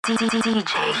DJ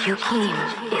Yukim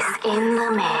is in the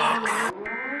mix.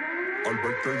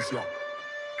 Advertencia.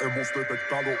 Hemos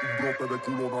detectado un brote de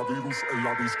CulonaVirus en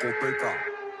la discoteca.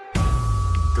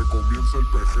 Que comience el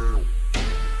perreo.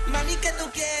 Mami, ¿qué tú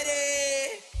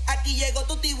quieres? Aquí llegó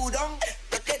tu tiburón.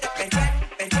 Yo quiero perrear,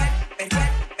 perrear,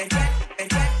 perrear, perrear,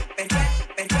 perrear, perrear,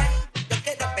 perrear. Yo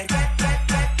quiero perrear,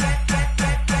 perrear, perrear,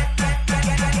 perrear, perrear,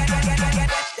 perrear.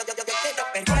 Yo quiero perrear,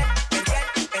 perrear,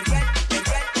 perrear, perrear, perrear,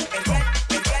 perrear.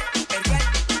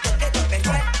 Yo quiero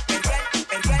perrear, perrear,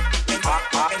 perrear, perrear.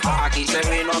 Aquí se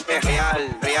vino a perrear,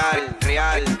 real,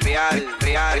 real, real,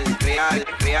 real, real,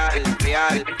 real,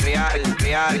 real, real,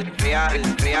 real,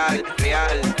 real, real,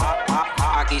 real.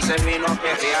 Aquí se vino a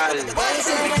perrear. Hoy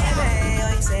se bebe,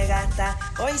 hoy se gasta,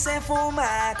 hoy se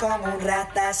fuma como un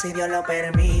rata, si Dios lo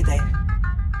permite,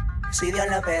 si Dios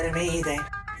lo permite.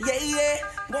 Yeah,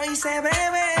 yeah. Hoy se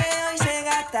bebe, hoy se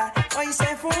gasta, hoy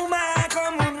se fuma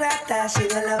como un rata, si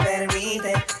Dios lo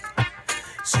permite,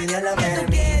 si Dios lo permite. ¿Qué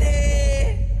tú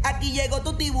quieres? Aquí llegó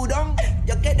tu tiburón.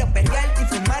 Yo quiero perrearte y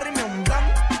fumarme un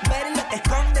blunt, ver lo que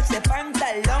esconde ese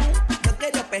pantalón. Yo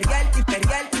quiero perrearte y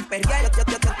perrearte y perrear. Yo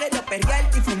quiero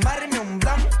perrearte y fumarme un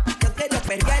blunt. Yo quiero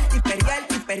perrearte y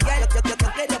perrearte y perrear. Yo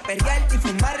quiero perrearte y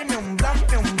fumarme un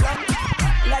blunt, un blunt.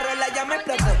 La rola ya me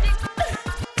explotó.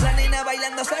 La nena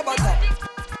bailando se botó.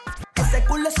 Ese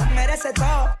culo se merece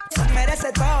todo, se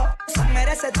merece todo, se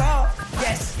merece todo.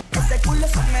 Yes, ese culo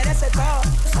se merece todo,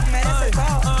 se merece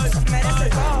todo, se merece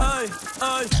todo.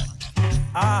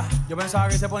 Ah, yo pensaba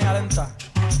que se ponía lenta.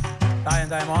 Está bien,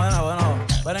 vamos de nuevo.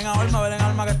 Ven en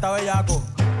alma que está bellaco.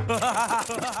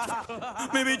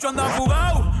 Mi bicho anda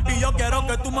fugado y yo quiero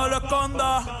que tú me lo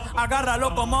escondas.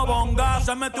 Agárralo como bonga.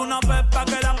 Se mete una pepa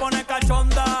que la pone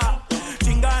cachonda.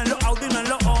 Chinga en los Audi, no en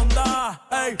los Honda.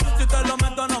 Ey, si te lo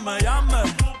meto no me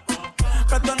llames,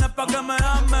 que esto no es pa' que me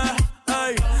ames.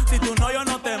 Ey, si tú no, yo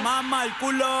no te mama el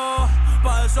culo.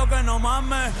 Pa' eso que no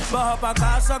mames. Baja pa'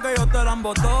 casa que yo te la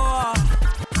embotoa.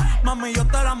 Mami, yo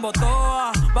te la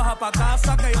embotoa. Baja pa'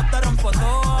 casa que yo te rompo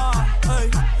toa.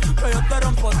 Ey, que yo te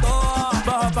rompo toa.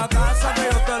 Baja pa' casa que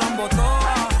yo te la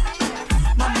embotoa.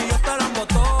 Mami, yo te la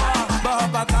embotoa. Baja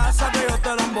pa' casa que yo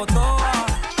te la embotoa.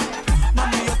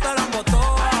 Mami, yo te la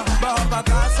embotoa. Baja pa'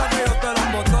 casa que yo te la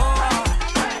embotoa.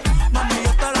 Mami,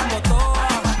 yo te la embotoa.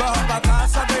 Baja pa'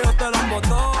 casa que yo te la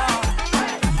embotoa.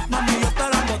 Mami, yo te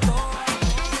la embotoa.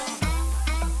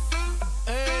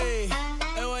 Ey,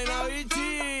 buena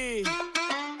bichi.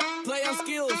 Play and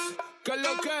skills, que es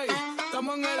lo que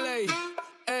estamos en LA.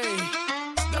 Ey,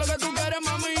 que lo que tú quieres,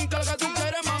 mami, que lo que tú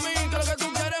quieres, mami, que lo que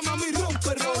tú quieres, mami,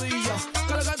 rompe rodillas.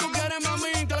 Que lo que tú quieres,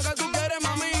 mami, que lo que tú quieres,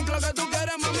 mami, que lo que tú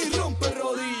quieres, mami, rompe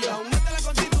rodillas. Métele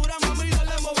con cintura, mami,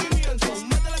 dale movimiento.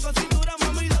 Métele con cintura,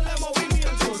 mami, dale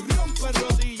movimiento. Rompe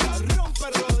rodillas, rompe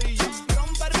rodillas,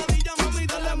 rompe rodillas, mami,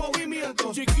 dale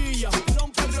movimiento. Chiquilla,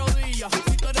 rompe rodillas.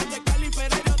 Si tú eres de Cali,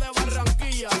 Perrea, de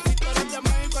Barranquilla. Si tú eres de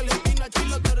México, Argentina,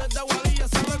 Chile, tú eres de Aguadilla.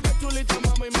 Sabes que chulita,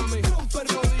 mami, mami, rompe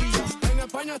rodillas. En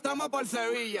España estamos por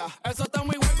Sevilla. Eso está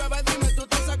muy bueno, bebé, dime, tú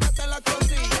te sacaste la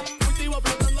costilla. Cultivo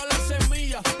plantando las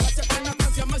semillas. Hace que en la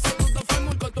canción me sedundo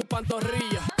fémur con tus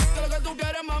pantorrillas. Que lo que tú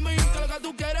quieres, mami, que lo que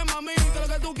tú quieres, mami, que lo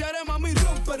que tú quieres, mami,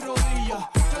 rompe rodillas.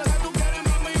 Que lo que tú quieres,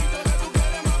 mami, que lo que tú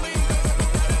quieres, mami, que lo que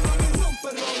tú quieres, mami, rompe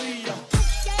rodillas.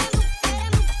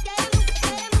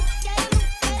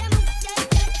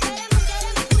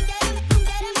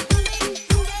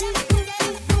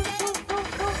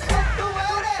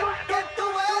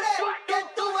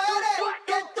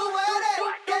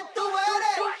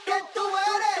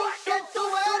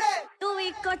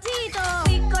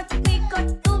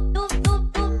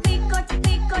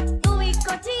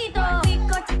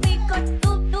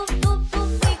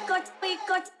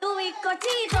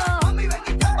 Mami, ven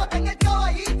y tómate en el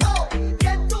caballito.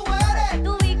 ¿Quién tú eres?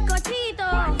 Tu bizcochito.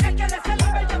 Es que de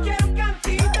celebrar yo quiero un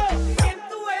cantito. ¿Quién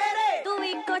tú eres? Tu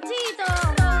bizcochito.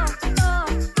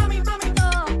 Mami, mami,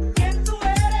 ¿quién tú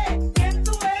eres? ¿Quién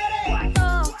tú eres?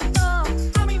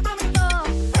 Mami, mami,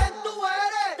 ¿quién tú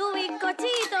eres? Tu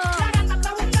bizcochito. La gata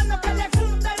está buscando que le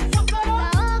funda el socorro.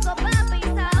 Saoco, papi,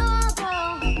 saoco.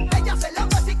 Ella se la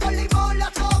pasa y con limón la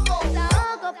toco.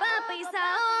 Saoco, papi,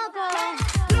 saoco.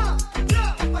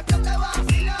 Después yo te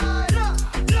vacilar.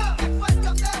 Después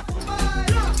yo te fumar.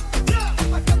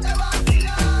 Después yo te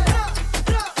vacilar.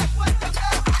 Después yo te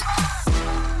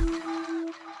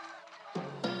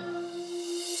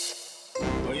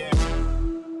Oye,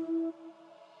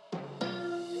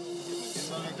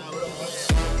 metiéndole cabrón, oye,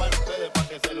 para ustedes, pa'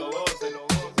 que se lo gocen. Lo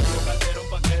cayeron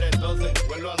pa' que eres 12,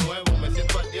 vuelvo a nuevo, me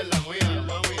siento al día en la mía,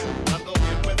 mami. Ando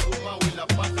bien perfumado y la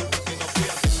pasta, si no fui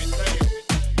sin misterio.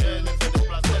 Tienes el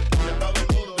placer, se acaba el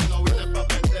mundo y no vienes pa'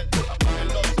 perder. Apaguen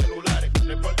los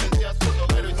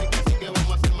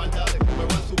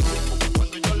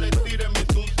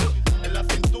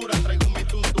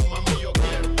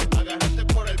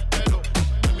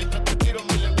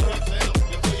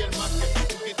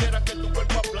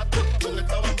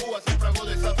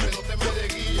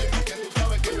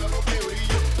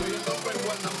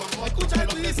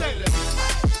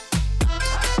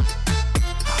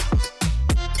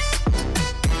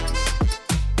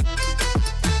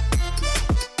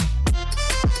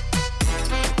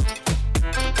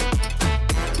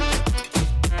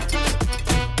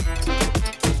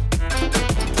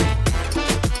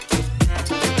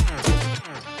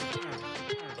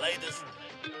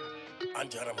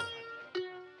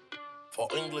For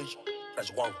English,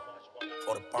 press 1.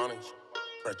 For Spanish,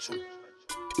 press 2.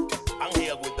 I'm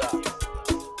here with that.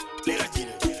 Little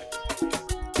Gine.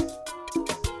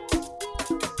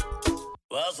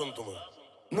 Listen to me.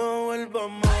 No vuelvas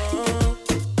más,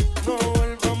 no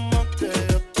vuelvas más, que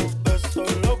yo tus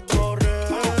besos los borré.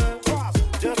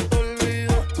 Ya te olvidé,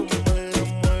 tú me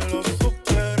lo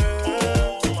superé.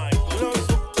 Lo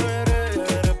superé,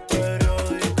 eres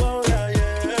periódico de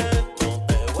ayer. No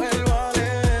te vuelvo a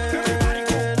leer.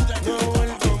 No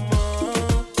vuelvas más,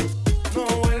 no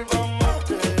vuelvas más,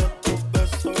 que yo tus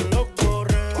besos los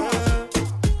borré.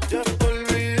 Ya te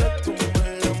olvidé, tú me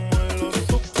lo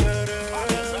superé.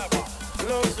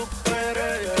 Lo superé,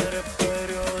 eres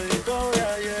periódico de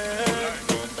ayer.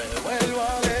 No te vuelvo a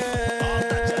leer.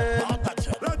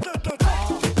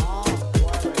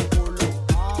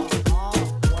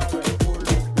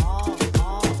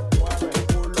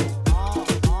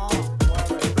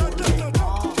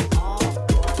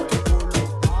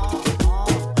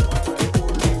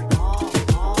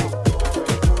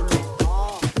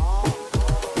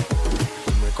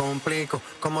 Me complico,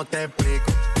 ¿cómo te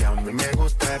explico? Que a mí me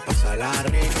gusta pasarla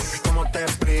rico. ¿Cómo te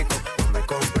explico? No me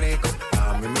complico.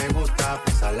 A mí me gusta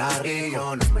pasarla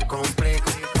rico. No me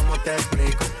complico. ¿Cómo te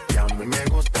explico? Que a mí me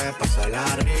gusta pasarla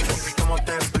rico. ¿Cómo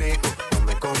te explico? No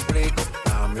me complico.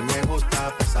 A mí me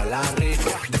gusta pasarla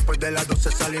rico. Después de las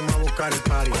 12 salimos a buscar el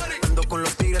party. Ando con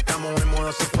los tigres, estamos en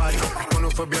modo safari. Con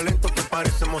un fue violento que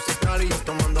parecemos y yo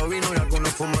tomando vino y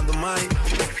algunos fumando mari.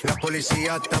 La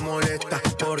policía está molesta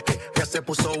porque ya se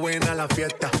puso buena la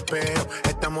fiesta. Pero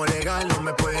estamos legal, no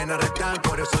me pueden arrestar.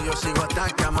 Por eso yo sigo hasta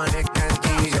que amanezca en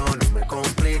ti. Yo no me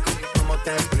complico, ¿cómo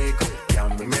te explico? Que a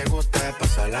mí me gusta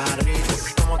pasarla rico.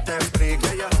 ¿Cómo te explico?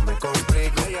 No me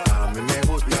complico. A mí me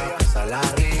gusta pasarla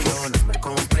rico. No me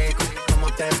complico,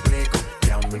 ¿cómo te explico?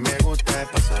 Que a mí me gusta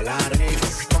pasarla rico.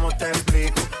 ¿Cómo te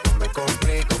explico? No me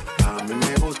complico. A mí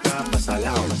me gusta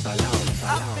pasarla, pasarla,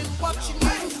 pasarla.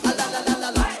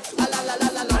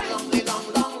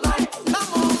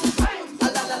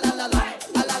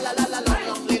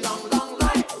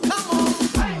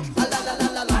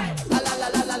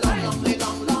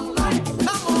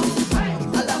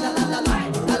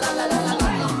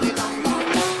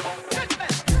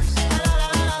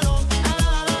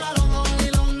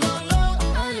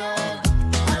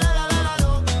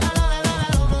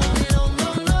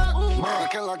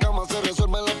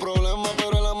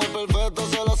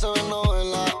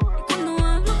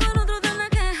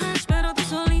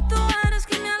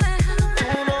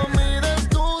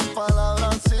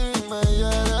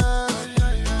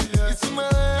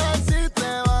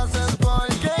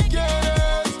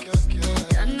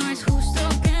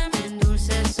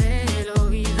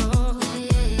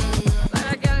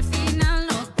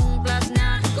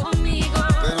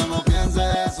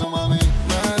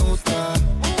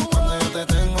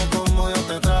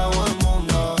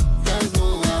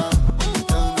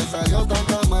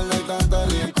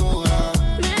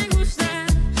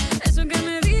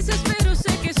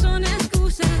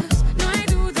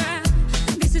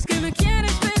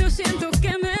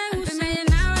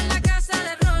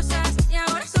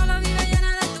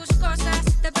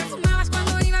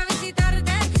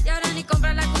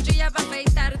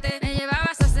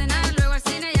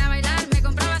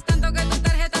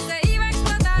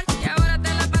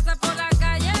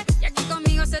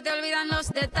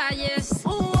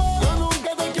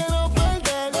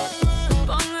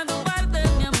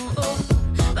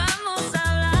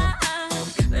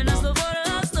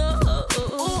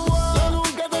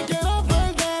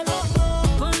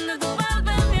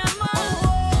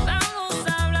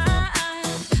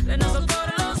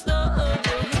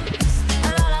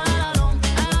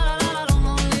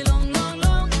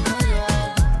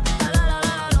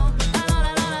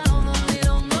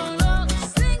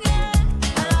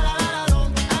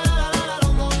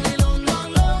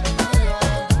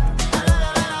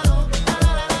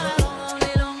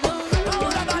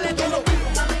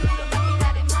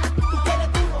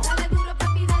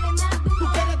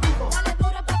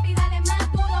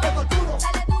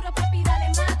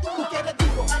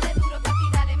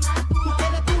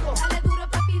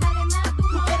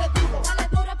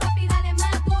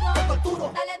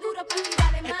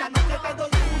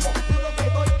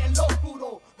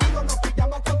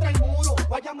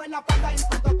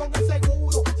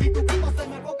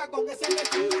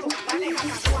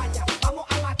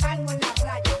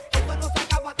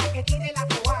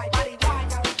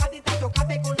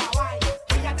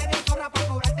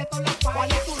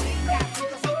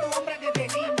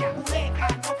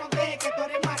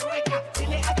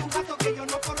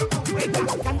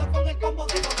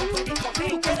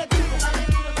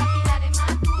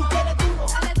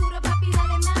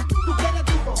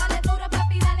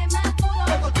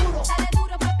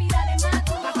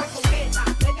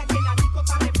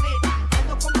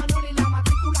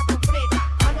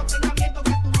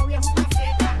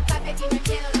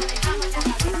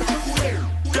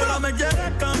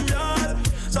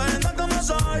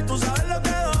 soy, tú sabes lo que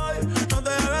doy. No te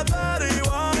hagas estar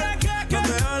igual. No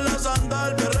te hagas santa,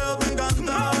 el perreo te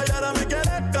encanta. Y ahora me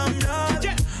quieres cambiar.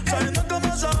 Sabiendo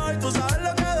cómo soy, tú sabes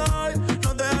lo que doy.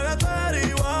 No te hagas estar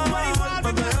igual.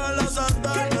 No te hagas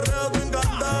santa, el perreo te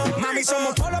encanta. Mami,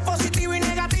 somos polo positivo y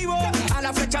negativo. A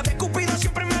la flecha de Cupido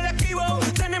siempre me la esquivo.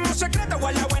 Tenemos secretos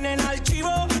guardados en el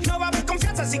archivo. No va a haber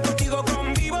confianza si contigo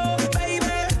convivo.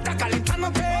 Baby, estás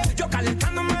calentándote, yo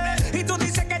calentándome. Y tú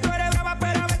dices que tú eres brava,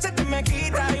 pero a veces te me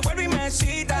quitas. Y vuelve y me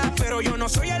cita, pero yo no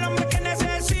soy el hombre que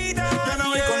necesita. Yo no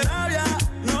voy con labia,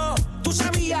 no. Tú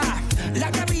sabías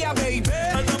la que había, baby.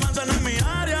 Alta manzana en mi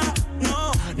área,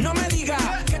 no. No me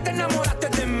digas que te enamoraste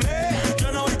de mí.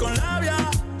 Yo no voy con labia,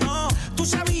 no. Tú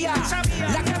sabías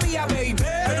la que había, baby.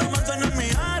 Alta manzana en mi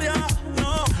área,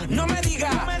 no. No me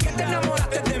digas que te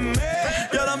enamoraste de mí.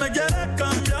 Y ahora me quieres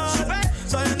cambiar.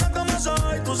 Sabiendo cómo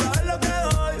soy, tú sabes lo que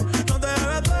doy. No te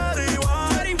hagas estar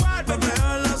igual. No te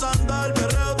hagas la santa, el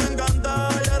perreo te encanta.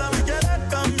 Y ahora me quieres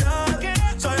cambiar.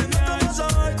 Sabiendo cómo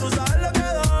soy, tú sabes lo que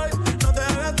doy. No te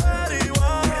hagas estar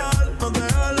igual. No te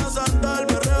hagas la santa, el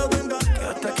perreo te encanta.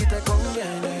 Quédate aquí, te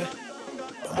conviene.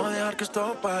 Vamos a dejar que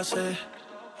esto pase.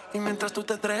 Y mientras tú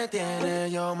te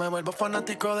entretienes, yo me vuelvo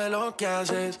fanático de lo que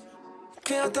haces.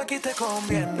 Quédate aquí, te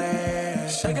conviene.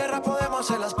 Si hay guerra podemos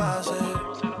hacer las paces.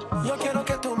 Yo quiero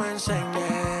que tú me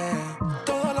enseñes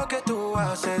todo lo que tú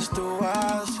haces, tú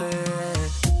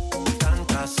haces.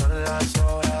 Tantas son las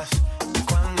horas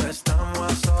cuando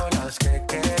estamos a solas que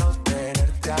quiero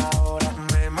tenerte ahora.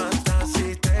 Me matas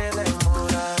si te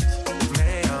demoras.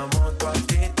 Me amo tu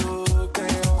actitud,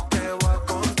 creo que voy a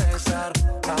contestar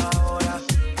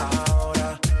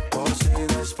ahora, por si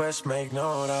después me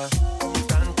ignoras.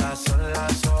 Tantas son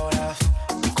las horas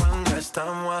cuando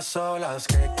estamos a solas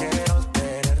que quiero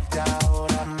tenerte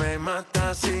ahora. Me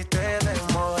matas si te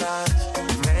demoras.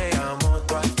 Me amo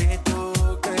tu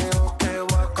actitud, creo que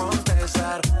voy a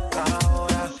contestar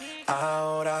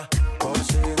ahora, por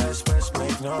si después me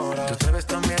ignoras. Te ves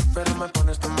tan bien, pero me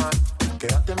pones tan mal.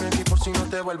 Quédate aquí por si no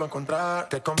te vuelvo a encontrar.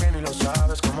 Te conviene y lo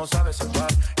sabes, como sabes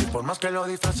actuar. Y por más que lo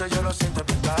disfraces, yo lo siento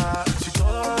verdad. Si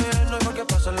todo va bien, no hay por qué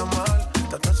pasarlo mal.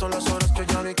 Tantas son las horas que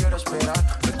ya ni quiero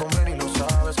esperar. Te conviene y lo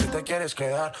sabes, que te quieres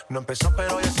quedar. No empezó,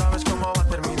 pero ya sabes cómo va a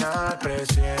terminar.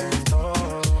 Presiento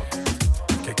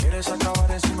que quieres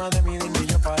acabar encima de mí, dime y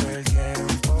yo paro el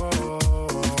tiempo.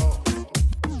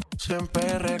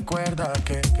 Siempre recuerda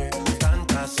que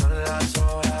tantas son las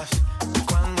horas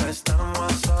cuando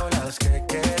estamos a solas que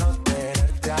quiero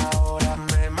tenerte ahora.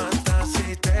 Me matas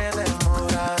si te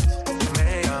demoras.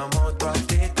 Me amo tu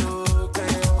actitud,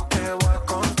 creo que voy a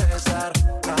contestar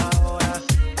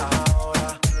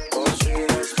ahora, por si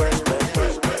después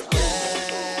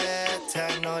Esta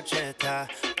noche está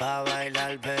pa'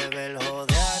 bailar, bebé, el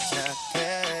jodeacha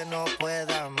que no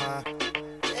pueda más.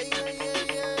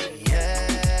 Y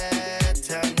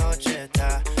esta noche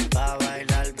está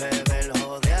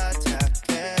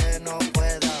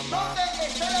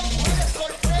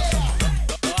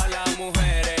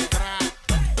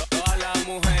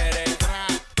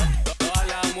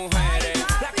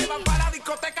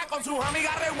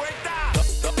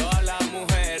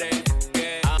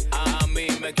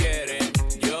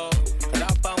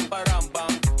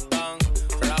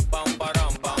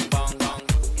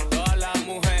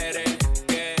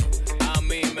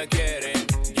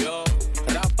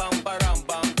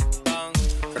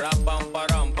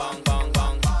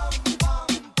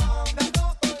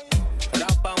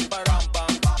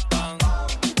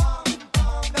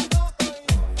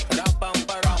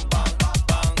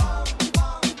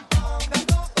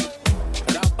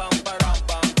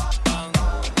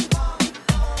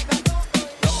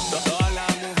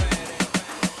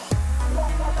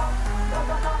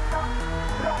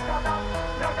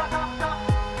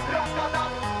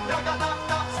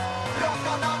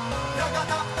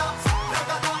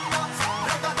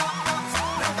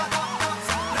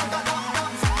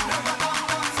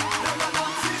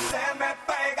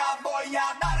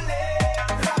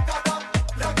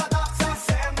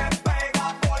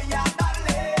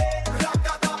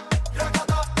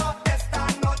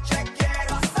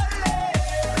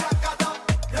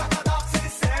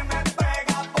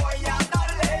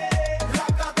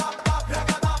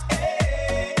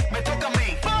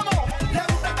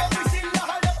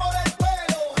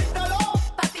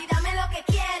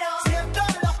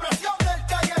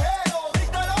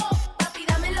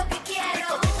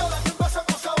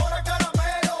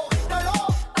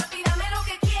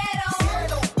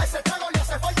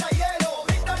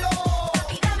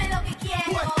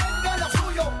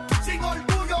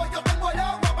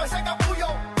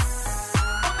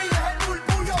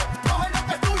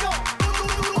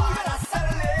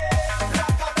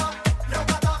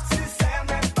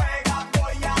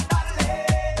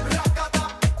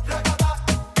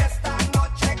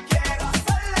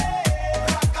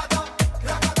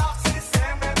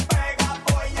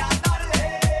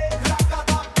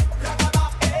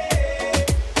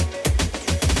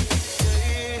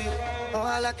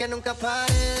nunca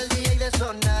pare el DJ de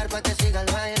sonar pa' que siga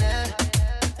el baile.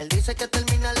 Él dice que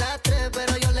termina a las 3,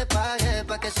 pero yo le pagué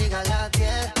pa' que siga a las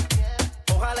 10.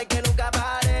 Ojalá que nunca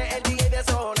pare el DJ de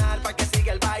sonar pa' que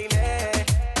siga el baile.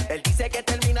 Él dice que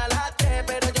termina a las 3,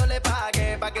 pero yo le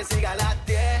pagué pa' que siga a las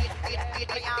 10.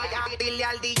 Dile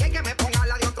al DJ que me ponga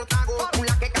la de otro trago.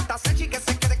 Una que canta Sechi que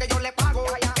se quede que yo le pago.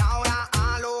 Y ahora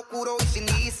a lo oscuro y sin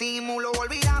disimulo,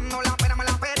 olvidando la pena me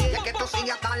la perdí. Ya que esto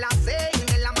sigue hasta las 6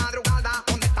 de la madrugada.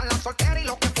 ¿Dónde están las solteras y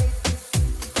los que fum?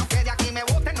 Aunque de aquí me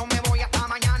boten, no me voy hasta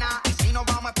mañana. Y si nos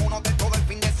vamos es por uno de todo el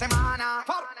fin de semana.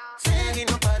 Sí,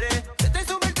 no paré. Se te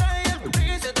sube el traje y el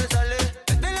free se te sale.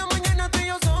 Desde la mañana tú y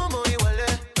yo somos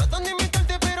iguales. Tratan de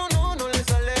imitarte pero no le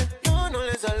sale. No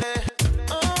le sale.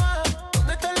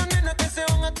 ¿Dónde están las nenas que se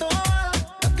van a todas?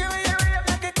 Las que bella,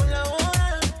 las que con la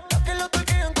hora. Las que lo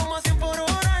toquean como a 100 por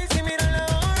hora. Y si miran la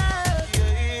hora,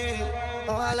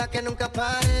 Ojalá que nunca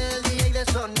pare el DJ de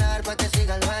sonar pa' que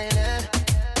siga el baile.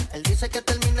 Él dice que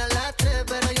termina a las 3,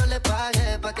 pero yo le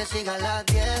pagué pa' que siga a las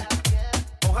 10.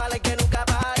 Ojalá que nunca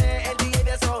pare el DJ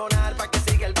de sonar pa' que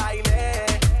siga el baile.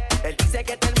 Él dice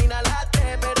que termina a las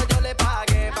 3, pero yo le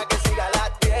pagué pa' que siga a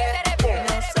las 10.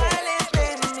 No sales de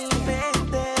mi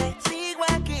mente, sigo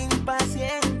aquí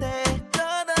impaciente.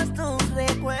 Todos tus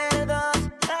recuerdos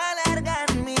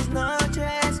alargan mis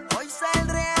noches. Hoy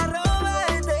saldré a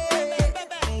robarte.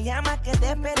 Me llama que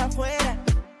te espero afuera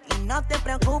y no te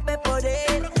preocupes por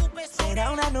él.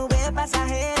 Será una nube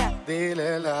pasajera.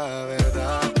 Dile la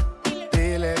verdad.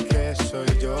 Dile que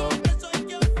soy yo,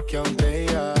 que aún te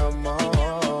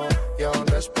llamo y aún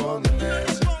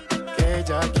respondes que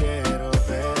ya quiero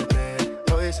verte.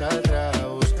 Hoy saldré a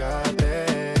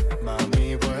buscarte,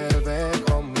 mami vuelve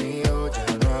conmigo, ya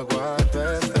no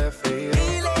aguanto este frío.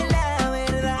 Dile la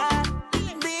verdad,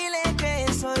 dile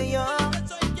que soy yo,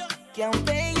 que aún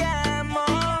te llamo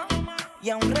y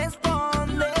aún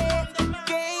respondes.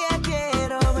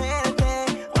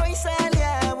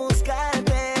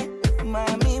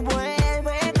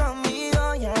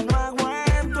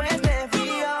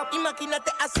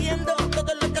 Haciendo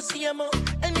todo lo que hacíamos,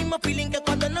 el mismo feeling que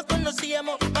cuando nos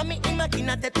conocíamos. Mami,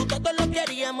 imagínate tú todo lo que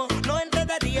haríamos. Nos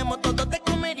enredaríamos, todo te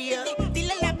comería.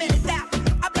 Dile la verdad,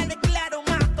 háblale claro,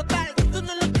 más total. Tú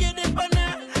no lo quieres para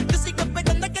nada. Yo sigo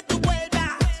esperando a que tú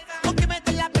vuelvas, o que me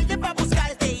des la verde para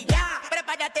buscarte y ya.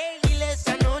 Prepárate, dile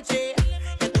esa noche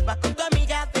que tú vas con tu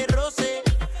amiga de roce.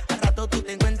 Al rato tú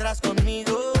te encuentras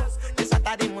conmigo,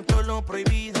 desataremos todo lo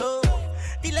prohibido.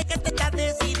 Dile que te estás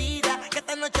decidida, que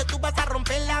esta noche tú vas a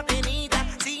romper la avenida.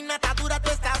 Sin atadura tú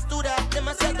estás dura,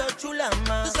 demasiado chula,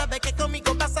 ma. Tú sabes que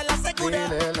conmigo pasa la segura.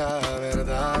 Dile la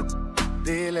verdad,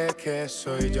 dile que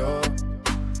soy yo,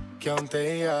 que aún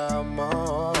te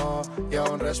llamo y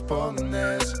aún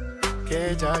respondes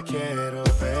que ya quiero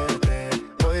verte.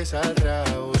 Hoy saldré a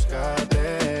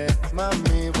buscarte,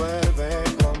 mami vuelve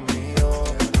conmigo,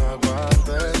 ya no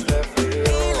aguanto este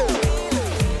frío.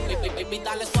 Baby,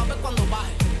 dale suave cuando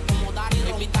baje, como Dari,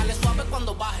 baby, dale suave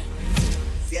cuando baje.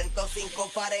 105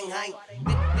 Fahrenheit.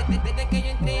 Desde que yo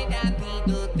entré a ti,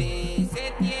 tú te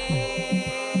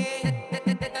setié.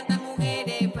 De tantas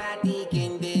mujeres, para ti,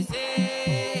 quien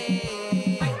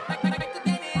desee. Tú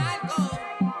tienes algo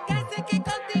que hace que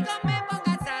contigo me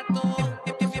pongas harto.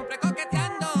 Estoy siempre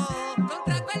coqueteando, con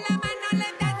trago en la mano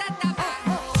le das hasta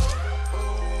abajo.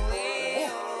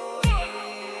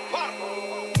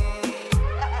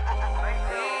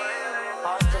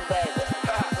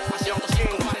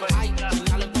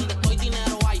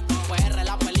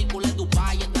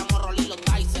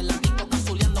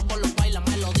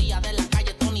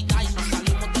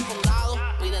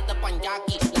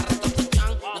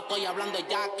 Hablando de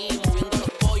Jackie, moviendo los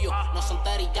pollos. No son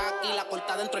teriyaki, la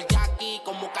corta dentro el Jackie.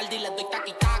 Como Cardi le doy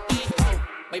taqui taqui.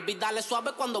 Baby, dale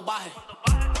suave cuando baje,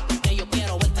 que yo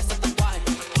quiero verte ese tatuaje.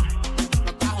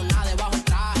 No trajo nada debajo el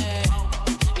traje,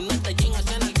 y no este jean es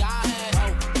en el gaje.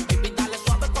 Baby, dale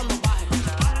suave cuando baje,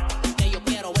 que yo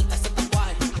quiero verte ese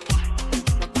tatuaje.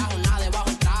 No trajo nada debajo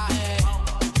el traje,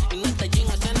 y no este jean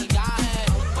es en el gaje.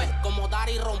 Rompe, como dar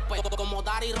y rompe, como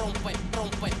dar y rompe,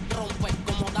 rompe, rompe,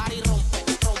 como dar y rompe.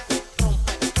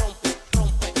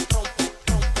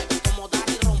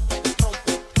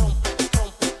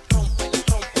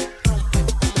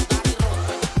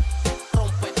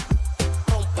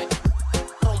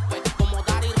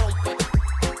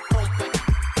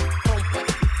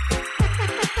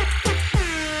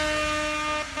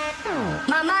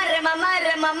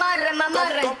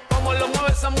 Mamarre. Como lo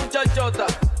mueve esa muchachota,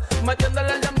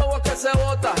 metiéndole el dembow a que se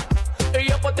bota. Y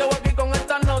yo poteo aquí con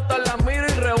esta nota, la miro y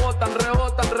rebotan.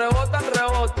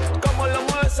 Como lo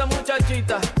mueve esa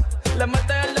muchachita, le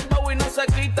mete el dembow y no se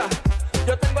quita.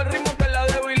 Yo tengo el ritmo que la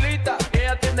debilita, y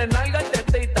ella tiene nalga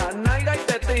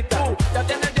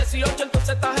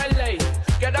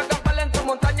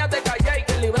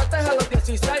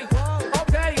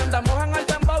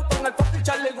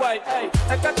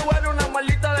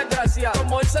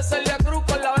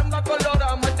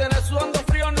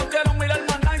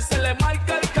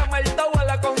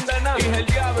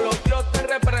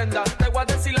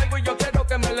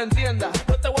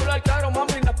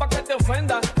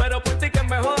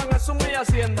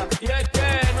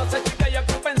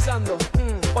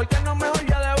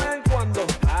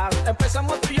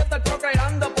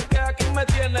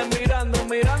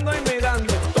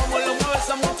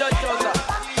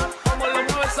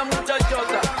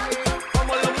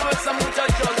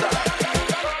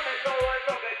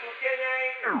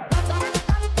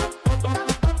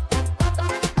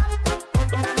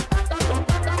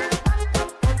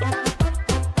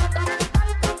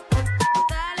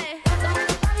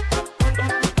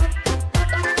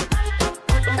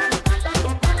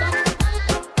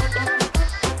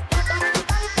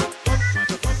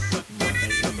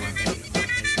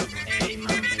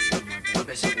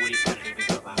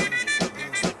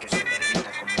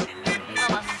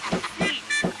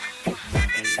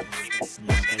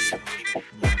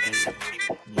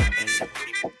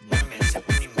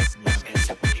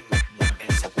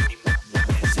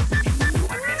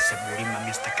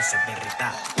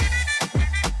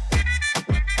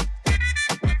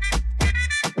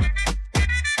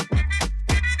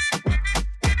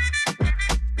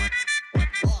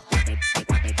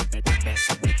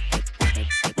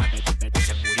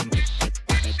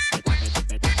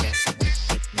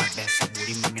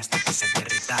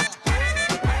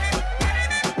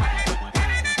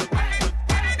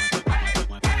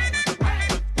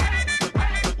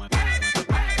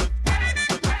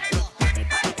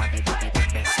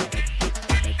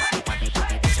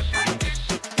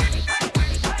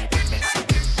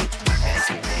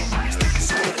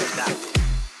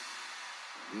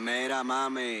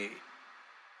mami,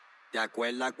 ¿te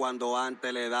acuerdas cuando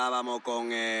antes le dábamos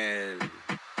con él?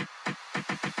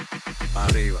 Pa'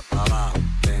 arriba, pa' abajo,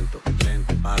 lento,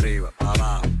 lento, pa' arriba, pa'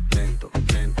 abajo, lento,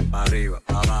 lento, pa' arriba,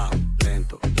 pa' abajo,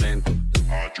 lento, lento.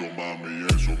 Hacho mami,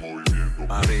 eso movimiento.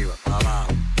 Pa' arriba, pa'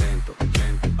 abajo, lento,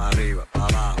 lento, pa' arriba, pa'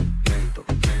 abajo, lento,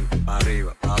 lento, pa'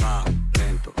 arriba, pa' abajo,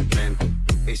 lento, lento.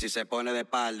 Y si se pone de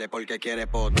espalda porque quiere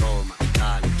toma,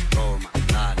 dale, toma,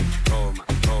 dale, toma,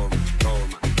 toma,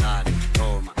 toma, dale,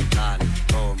 toma, dale,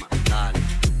 toma, dale.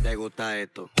 ¿Te gusta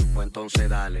esto? Pues entonces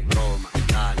dale, toma,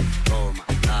 dale, toma,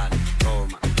 dale,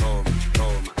 toma, toma,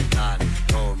 toma, dale,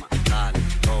 toma, dale,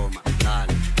 toma,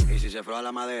 dale. Y si se froa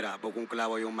la madera, busca un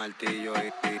clavo y un martillo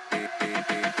y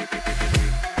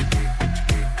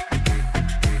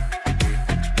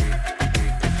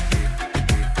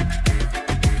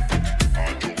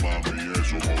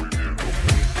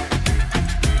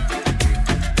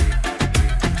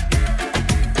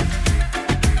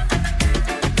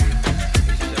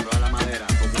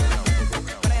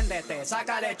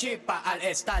sácale chispa al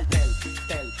starter,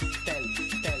 tel.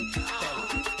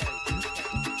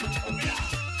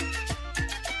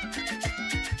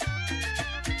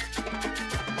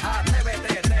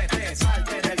 Atrévete,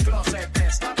 salte del closet,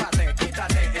 destápate,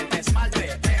 quítate el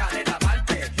esmalte, deja de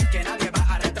taparte, que nadie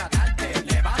va a retratarte.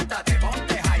 Levántate,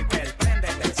 ponte hyper,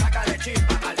 préndete, sácale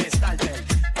chispa al starter,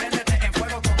 préndete en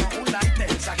fuego como un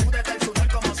lighter, sacúdete el sudor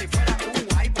como si fuera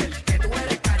un wiper, que tú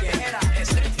eres callejera,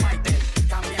 street fighter.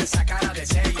 Cambia esa cara de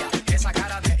seria, esa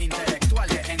cara de intelectual,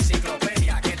 de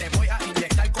enciclopedia, que te voy a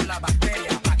inyectar con la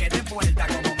bacteria, pa' que te vuelta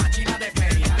como máquina de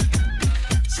feria.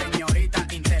 Señorita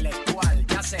intelectual,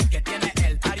 ya sé que tiene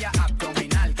el área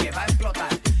abdominal que va a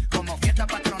explotar, como fiesta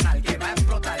patronal que va a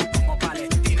explotar como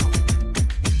palestino.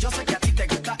 Yo sé que a ti te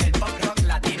gusta el pop rock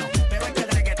latino, pero es que el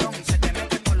reggaetón se te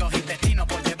mete por los intestinos,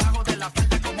 por debajo de la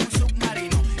falda como un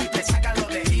submarino, y te saca lo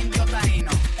de indio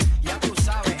taíno. Ya tú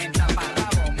sabes, en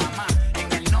taparrabo, mamá,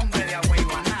 en el nombre de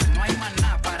Agüeyuaná, no hay más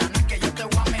nada, para nada que yo te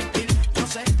voy a mentir. Yo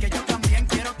sé que yo también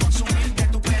quiero consumir de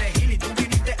tu perejil, y tú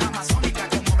viniste amazónica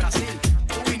como Brasil,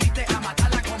 tú viniste a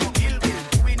matarla como Kill Bill,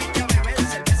 tú viniste a beber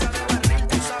cerveza de barril,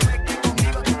 tú sabes que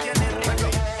conmigo tú tienes rico.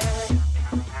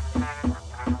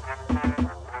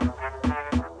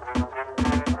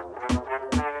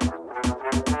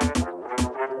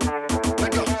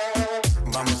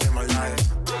 Vamos a maldades,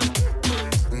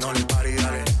 no le pare y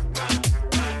dale.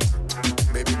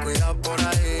 Baby, cuidado por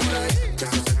ahí, que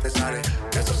eso se te sale,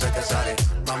 que eso se te sale.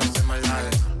 Vamos a hacer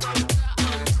maldades,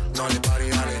 no le pare y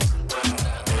dale.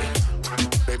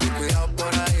 Baby, cuidado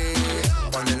por ahí,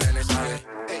 cuando el nene sale.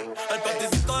 El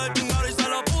paticito del chingaro y se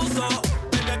lo puso.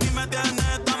 Desde aquí me tiene,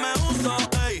 esta me uso.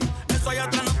 Ey, eso allá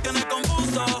atrás nos tiene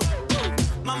confuso.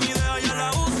 Mami, deja ya el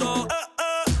abuso.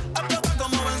 Explota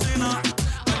como benzina.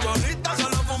 La chorrita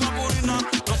solo fuma purina.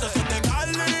 No sé si es de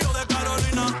Cali o de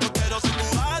Carolina. Yo quiero ser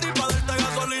tu Ari pa' darte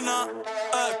gasolina.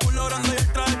 Culo grande y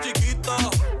el traje chiquito.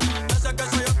 Ese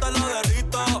queso yo te lo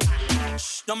derrito.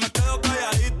 Yo me quedo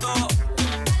calladito.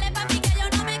 Dale papi que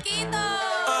yo no me quito.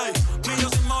 Ey, millo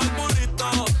sin mover burrito.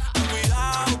 Ten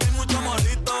cuidado que hay mucho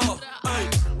morrito. Ey,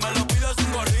 me lo pido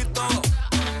sin gorrito.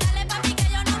 Dale papi que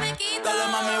yo no me quito. Dale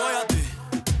mami voy a ti.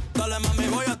 Dale mami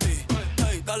voy a ti.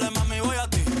 Ey, dale mami voy a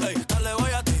ti. Ey, dale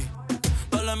voy a ti.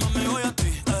 Dale mami voy a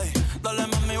ti. Ey, dale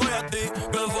mami voy a ti.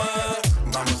 ¿Qué fue?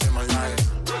 Vamos a hacer maldades,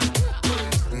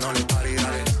 no le pare y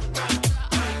dale.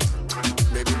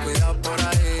 Baby, cuidado por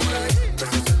ahí, que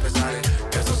eso se te sale,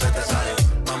 que eso se te sale.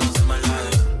 Vamos a hacer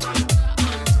maldades,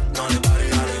 no le pare y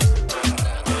dale.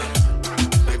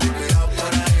 Baby, cuidado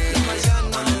por ahí,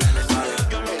 cuando el nene sale.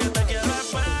 Yo lo que te quiero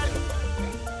es ver,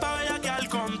 pa' bellaquear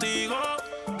contigo,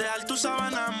 dejar tus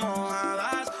sábanas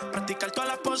mojadas, practicar todas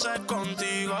las poses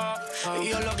contigo. Y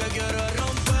yo lo que quiero es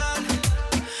romper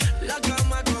la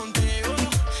cama contigo,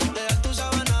 dejar tus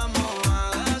sábanas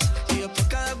mojadas, y después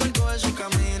cada cual coge su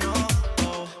camino.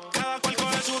 Cada cual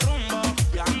coge su rumbo,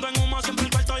 viajando en humo siempre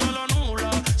el cuarto yo lo nulo.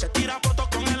 Se tira fotos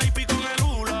con el AP y con el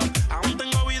hulo. Aún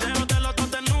tengo videos de los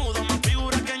dos desnudos, más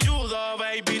figuras que en judo.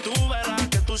 Baby, tú verás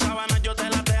que tus sábanas yo te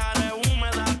las dejaré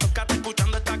húmedas. Tócate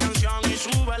escuchando esta canción y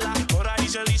súbela. Por ahí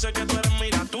se dice que tú eres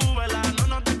mira, tú vela. No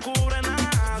nos descubre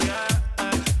nadie,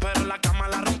 pero la cama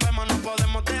la rompemos. No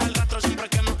podemos dejar rastro siempre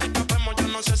que nos escapemos. Yo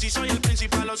no sé si soy el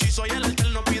principal o si soy el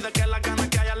alterno. Pide que las ganas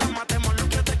que haya las matemos. Lo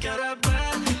que te quiero es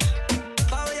ver,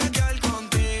 pa' bellaquear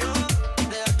contigo,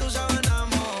 dejar tus sábanas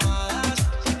mojadas,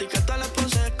 practicar todas las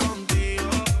poses contigo.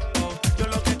 Yo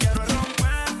lo que quiero es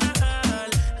romper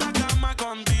la cama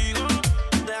contigo,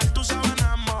 dejar tus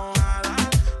sábanas mojadas,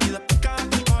 y después cada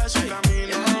cual coge su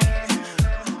camino.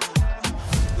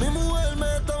 Mi mujer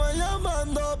me estaba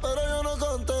llamando, pero yo no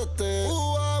contesté.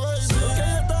 Baby.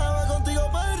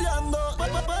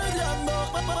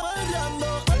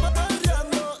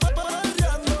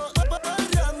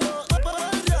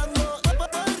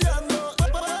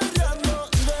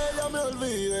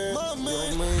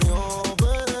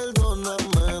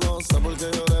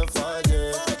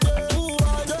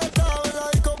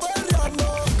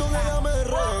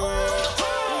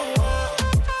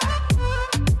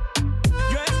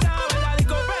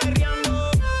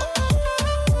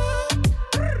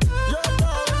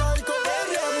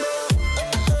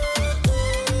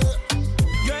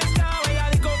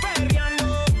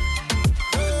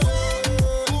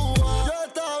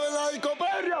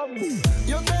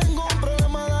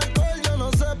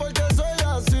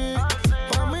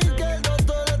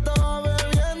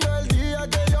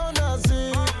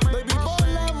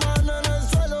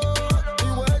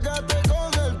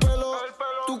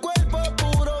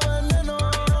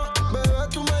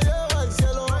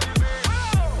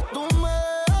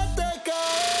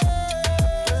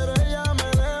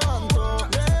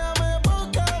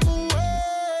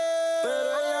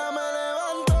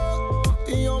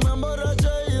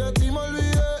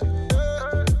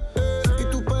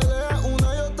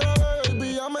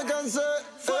 lancé.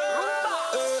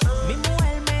 Mi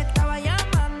mujer me estaba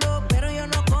llamando, pero yo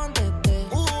no contesté.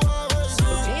 Si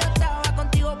yo estaba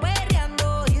contigo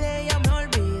perreando y de ella me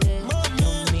olvidé.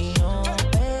 Dios mío,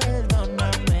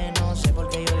 perdóname, no sé por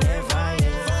qué yo le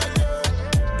fallé.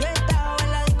 Yo estaba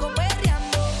en la disco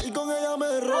perreando y con ella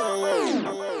me regué.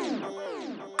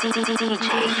 DJ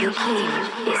Yukim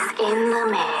is in the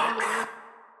mix.